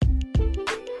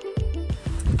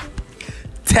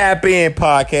Tap In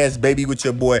Podcast, baby, with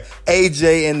your boy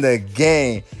AJ and the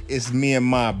gang. It's me and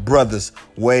my brothers,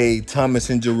 Wade, Thomas,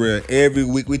 and Jarrell. Every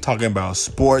week we're talking about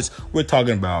sports, we're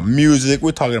talking about music,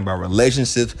 we're talking about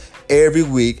relationships. Every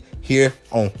week here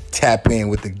on Tap In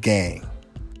with the gang.